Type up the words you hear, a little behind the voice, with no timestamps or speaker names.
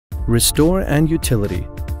Restore and Utility.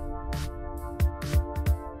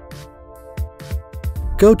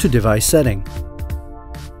 Go to Device Setting.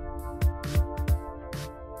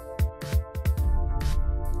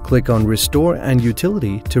 Click on Restore and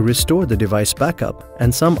Utility to restore the device backup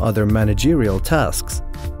and some other managerial tasks.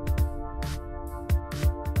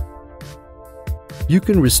 You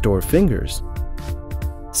can restore fingers,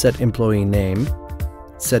 set employee name,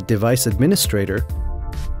 set device administrator,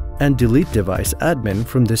 and delete device admin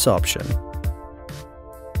from this option.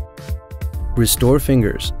 Restore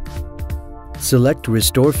fingers. Select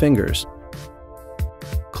Restore Fingers.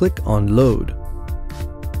 Click on Load.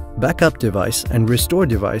 Backup device and restore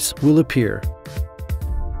device will appear.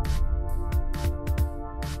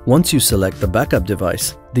 Once you select the backup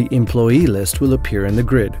device, the employee list will appear in the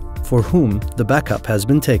grid for whom the backup has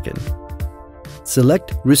been taken.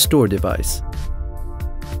 Select Restore Device.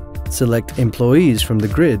 Select Employees from the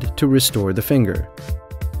grid to restore the finger.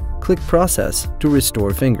 Click Process to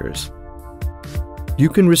restore fingers. You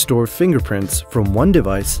can restore fingerprints from one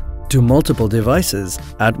device to multiple devices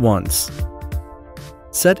at once.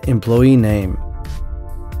 Set Employee Name.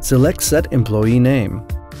 Select Set Employee Name.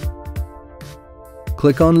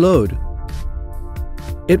 Click on Load.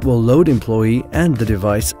 It will load employee and the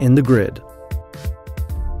device in the grid.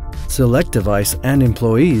 Select device and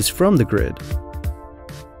employees from the grid.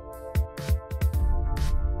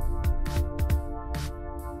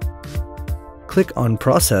 Click on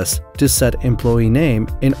Process to set employee name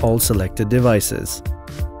in all selected devices.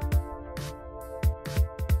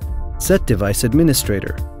 Set Device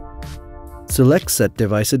Administrator. Select Set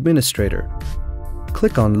Device Administrator.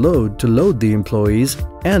 Click on Load to load the employees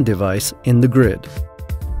and device in the grid.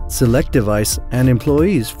 Select device and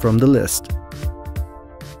employees from the list.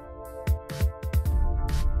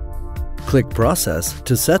 Click Process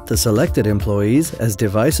to set the selected employees as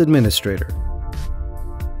Device Administrator.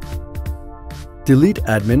 Delete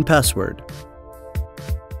Admin Password.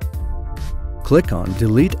 Click on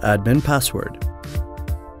Delete Admin Password.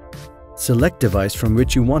 Select device from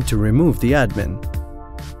which you want to remove the admin.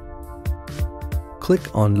 Click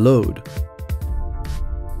on Load.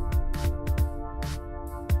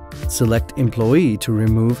 Select Employee to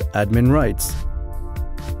remove admin rights.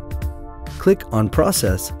 Click on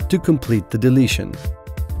Process to complete the deletion.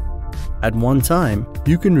 At one time,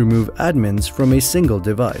 you can remove admins from a single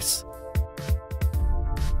device.